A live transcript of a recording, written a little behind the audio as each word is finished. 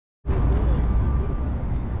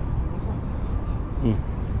Mm.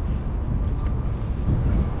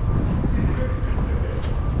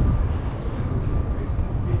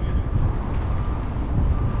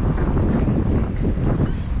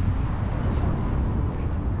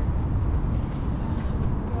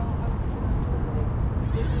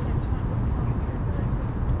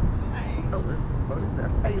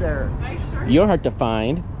 Hey there. You're hard to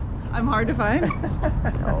find. I'm hard to find.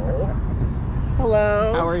 Oh.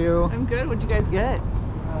 Hello. How are you? I'm good. What'd you guys get?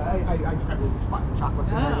 I tried to bought some chocolates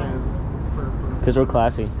in there Because we're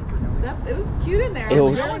classy. It was cute in there. It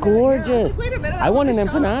was gorgeous. I was like, wait a minute. I want an want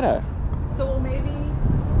to shop. empanada. So maybe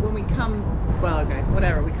when we come, well, okay,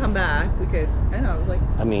 whatever. We come back. We could. I know. I was like,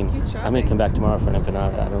 I mean, cute I may come back tomorrow for an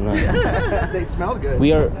empanada. I don't know. They smelled good.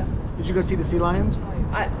 We are. Did you go see the sea lions?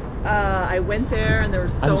 I went there and there were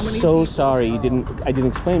so many I'm people. so sorry I didn't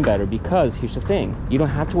explain better, because here's the thing. You don't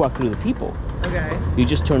have to walk through the people. Okay. You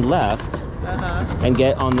just turn left and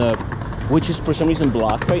get on the, which is for some reason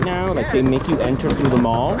blocked right now. Like they make you enter through the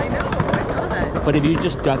mall. I know. I saw that. But if you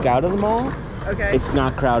just duck out of the mall, Okay. it's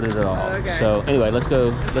not crowded at all. Okay. So anyway, let's go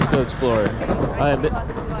explore.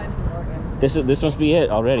 This must be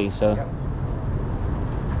it already. So. Yep.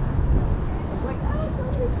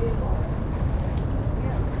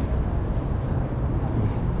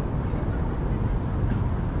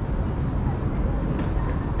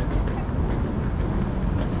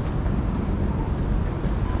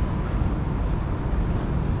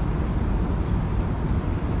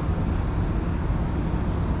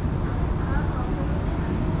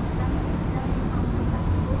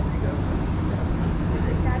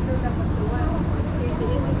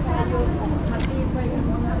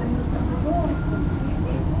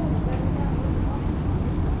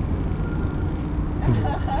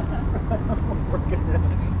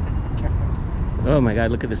 Oh my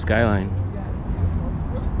God! Look at the skyline.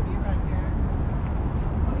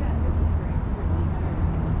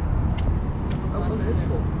 Oh, that's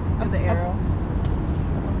cool. And the arrow.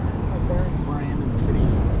 Where I am in the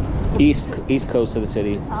city. East coast of the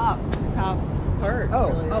city. The top part. Oh,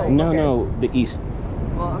 really, oh. right? No, Okay. no, the east.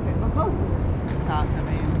 Well, okay, so close to the top, I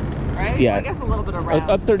mean, right? Yeah. I guess a little bit around.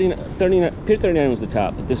 Up 39, Pier 39 was the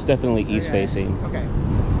top, but this is definitely east Okay. facing. Okay.